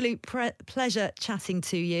 absolute pleasure chatting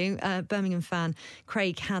to you. Birmingham fan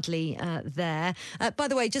Craig Hadley there. By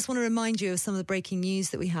the way, just want to remind you of some of the breaking news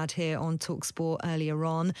that we had here on TalkSport earlier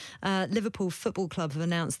on. Liverpool Football Club have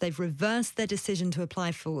announced they've reversed their decision to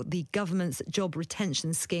apply for the government's job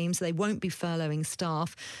retention scheme, so they won't be furloughing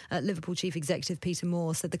staff. Liverpool Chief Executive Peter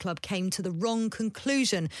Moore said the club came to the wrong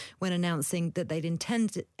conclusion when announcing that they'd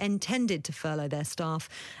intended to furlough their staff,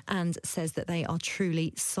 and says that they are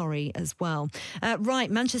truly sorry as well. Right,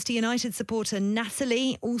 Manchester United supporter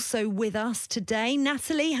Natalie also with us today.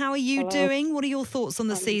 Natalie, how are you doing? What are your thoughts on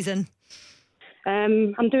the season?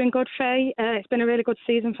 I'm doing good, Faye. It's been a really good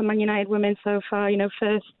season for Man United women so far. You know,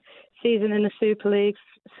 first season in the Super League,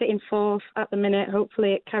 sitting fourth at the minute.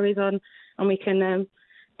 Hopefully it carries on and we can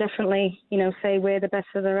definitely, say we're the best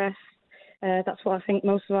of the rest. That's what I think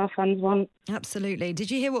most of our fans want. Absolutely. Did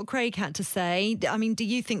you hear what Craig had to say? I mean, do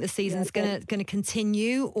you think the season's going to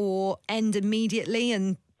continue or end immediately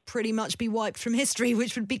and pretty much be wiped from history,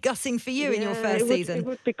 which would be gutting for you in your first season? It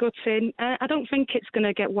would be gutting. I don't think it's going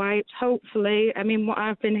to get wiped, hopefully. I mean, what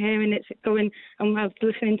I've been hearing, it's going, and I was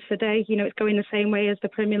listening today, it's going the same way as the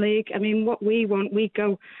Premier League. I mean, what we want, we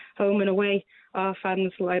go home and away. Our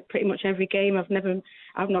fans, like pretty much every game.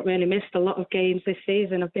 I've not really missed a lot of games this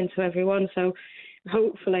season. I've been to every one. So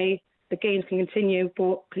hopefully the games can continue,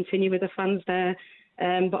 but continue with the fans there.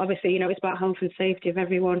 But obviously, it's about health and safety of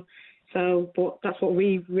everyone. So, but that's what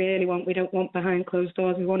we really want. We don't want behind closed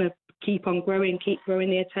doors. We want to keep on growing, keep growing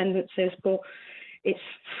the attendances, but it's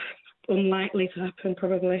unlikely to happen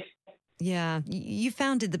probably. Yeah, you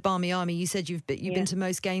founded the Barmy Army. You said you've been to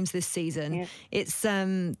most games this season. Yeah. It's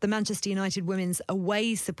the Manchester United Women's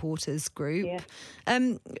Away Supporters Group. Yeah.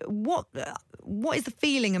 What is the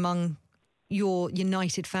feeling among your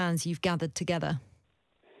United fans you've gathered together?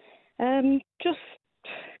 Just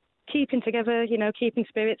keeping together, keeping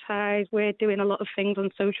spirits high. We're doing a lot of things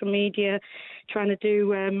on social media, trying to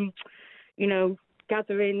do,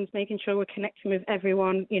 gatherings, making sure we're connecting with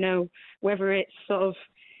everyone, whether it's sort of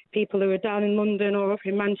people who are down in London or up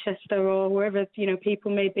in Manchester or wherever,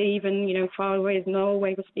 people may be, even, far away as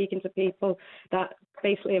Norway. We're speaking to people that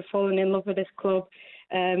basically have fallen in love with this club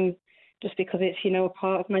just because it's, a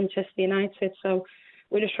part of Manchester United. So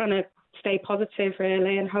we're just trying to stay positive,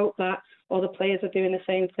 really, and hope that all the players are doing the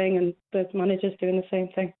same thing and the managers doing the same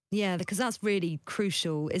thing. Yeah, because that's really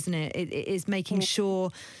crucial, isn't it? It is making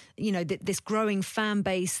sure, that this growing fan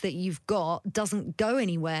base that you've got doesn't go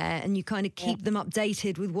anywhere and you kind of keep them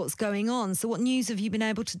updated with what's going on. So what news have you been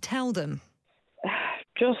able to tell them?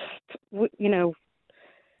 Just,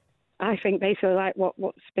 I think basically like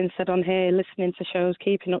what's been said on here, listening to shows,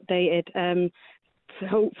 keeping updated. So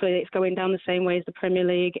hopefully it's going down the same way as the Premier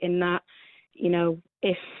League in that,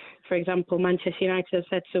 if, for example, Manchester United have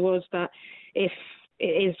said to us that if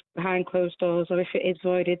it is behind closed doors or if it is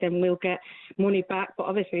voided, then we'll get money back. But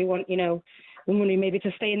obviously we want, the money maybe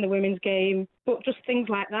to stay in the women's game. But just things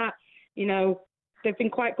like that, they've been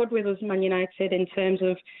quite good with us, Man United, in terms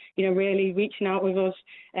of, really reaching out with us,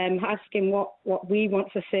 asking what we want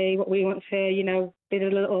to see, what we want to hear, did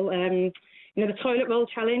a little, the toilet roll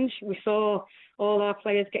challenge. We saw all our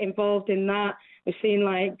players get involved in that. We've seen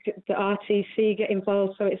like the RTC get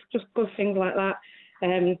involved, so it's just good things like that.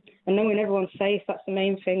 And knowing everyone's safe, that's the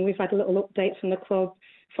main thing. We've had little updates from the club,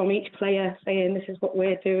 from each player saying this is what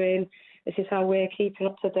we're doing, this is how we're keeping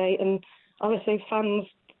up to date. And obviously fans,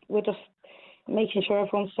 we're just making sure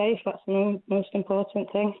everyone's safe. That's the most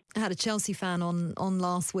important thing. I had a Chelsea fan on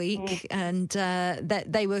last week and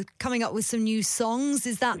they were coming up with some new songs.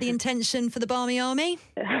 Is that the intention for the Barmy Army?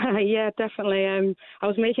 Yeah, definitely. I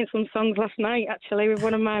was making some songs last night, actually, with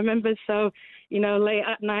one of my members, so, late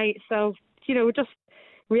at night. So,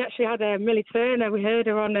 we actually had Millie Turner. We heard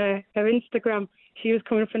her on her Instagram. She was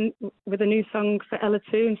coming up with a new song for Ella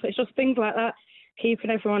Toon. So it's just things like that,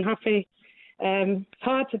 keeping everyone happy. It's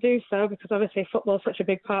hard to do so because obviously football is such a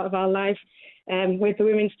big part of our life. With the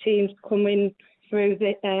women's teams coming through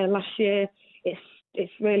last year,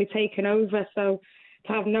 it's really taken over. So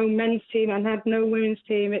to have no men's team and have no women's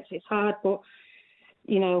team, it's hard, but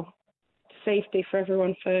safety for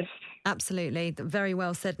everyone first. Absolutely. Very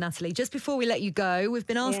well said, Natalie. Just before we let you go, we've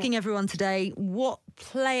been asking everyone today what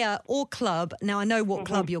player or club, now I know what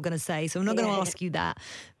club you're going to say, so I'm not going to ask you that,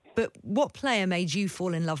 but what player made you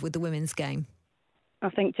fall in love with the women's game? I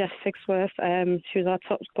think Jess Sigsworth. She was our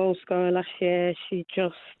top goal scorer last year. She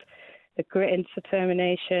just, the grit and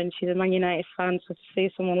determination. She's a Man United fan, so to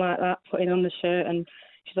see someone like that putting on the shirt, and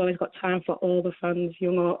she's always got time for all the fans,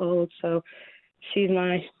 young or old, so she's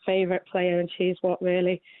my favourite player, and she's what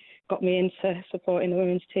really got me into supporting the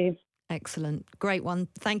women's team. Excellent. Great one.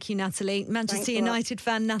 Thank you, Natalie. Manchester United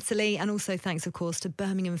fan Natalie, and also thanks, of course, to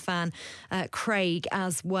Birmingham fan Craig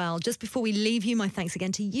as well. Just before we leave you, my thanks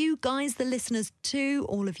again to you guys, the listeners too,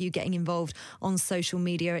 all of you getting involved on social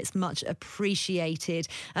media. It's much appreciated.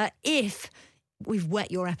 If we've whet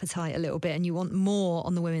your appetite a little bit and you want more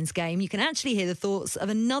on the women's game, you can actually hear the thoughts of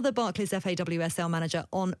another Barclays FAWSL manager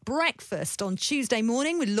on Breakfast on Tuesday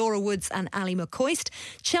morning with Laura Woods and Ali McCoist.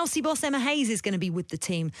 Chelsea boss Emma Hayes is going to be with the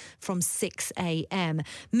team from 6 a.m.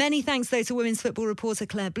 Many thanks, though, to women's football reporter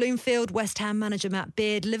Claire Bloomfield, West Ham manager Matt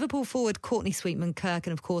Beard, Liverpool forward Courtney Sweetman-Kirk,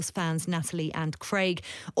 and, of course, fans Natalie and Craig,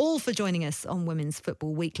 all for joining us on Women's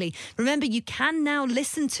Football Weekly. Remember, you can now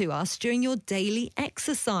listen to us during your daily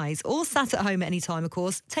exercise or sat at home at any time, of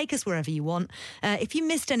course. Take us wherever you want. If you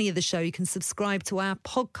missed any of the show, you can subscribe to our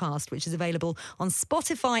podcast, which is available on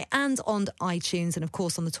Spotify and on iTunes, and of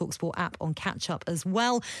course on the TalkSport app on Catch Up as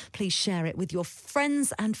well. Please share it with your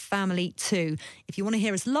friends and family too. If you want to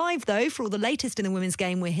hear us live, though, for all the latest in the women's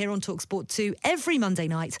game, we're here on TalkSport 2 every Monday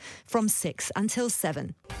night from 6 until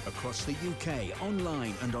 7. Across the UK,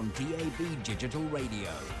 online and on DAB Digital Radio.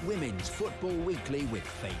 Women's Football Weekly with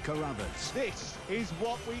Faye Carruthers. This is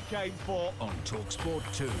what we came for on TalkSport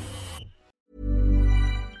 2.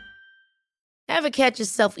 Ever catch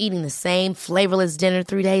yourself eating the same flavorless dinner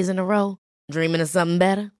 3 days in a row? Dreaming of something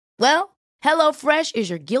better? Well, HelloFresh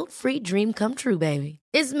is your guilt-free dream come true, baby.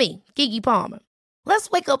 It's me, Keke Palmer.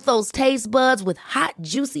 Let's wake up those taste buds with hot,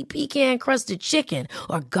 juicy pecan-crusted chicken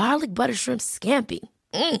or garlic butter shrimp scampi.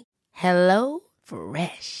 Hello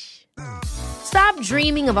Fresh. Stop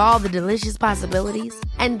dreaming of all the delicious possibilities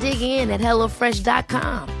and dig in at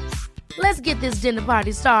HelloFresh.com. Let's get this dinner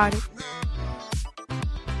party started.